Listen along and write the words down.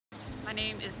My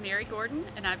name is Mary Gordon,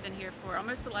 and I've been here for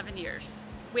almost 11 years.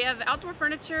 We have outdoor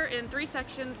furniture in 3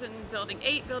 sections in Building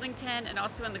 8, Building 10, and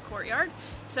also in the courtyard.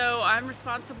 So I'm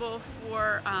responsible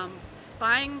for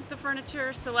buying the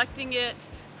furniture, selecting it,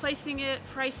 placing it,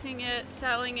 pricing it,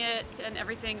 selling it, and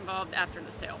everything involved after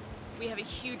the sale. We have a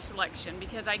huge selection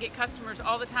because I get customers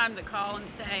all the time that call and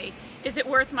say, is it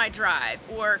worth my drive?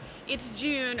 Or it's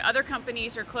June, other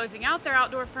companies are closing out their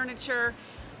outdoor furniture.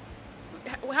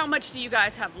 How much do you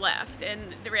guys have left?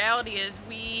 And the reality is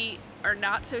we are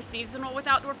not so seasonal with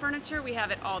outdoor furniture. We have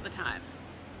it all the time.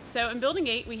 So in Building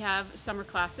 8, we have summer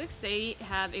classics. They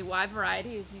have a wide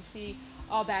variety, as you see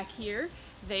all back here.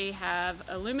 They have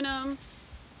aluminum,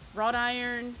 wrought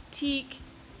iron, teak,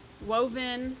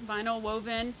 woven, vinyl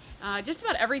woven, just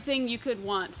about everything you could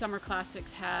want Summer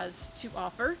Classics has to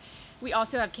offer. We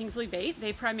also have Kingsley Bait.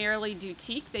 They primarily do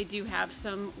teak. They do have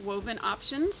some woven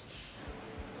options.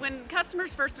 When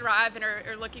customers first arrive and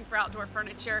are looking for outdoor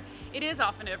furniture, it is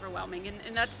often overwhelming,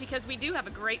 and that's because we do have a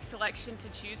great selection to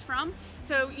choose from.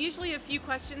 So usually a few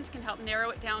questions can help narrow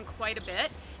it down quite a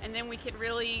bit, and then we can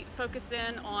really focus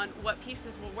in on what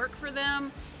pieces will work for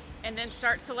them, and then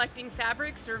start selecting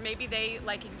fabrics, or maybe they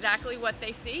like exactly what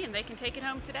they see and they can take it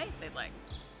home today if they'd like.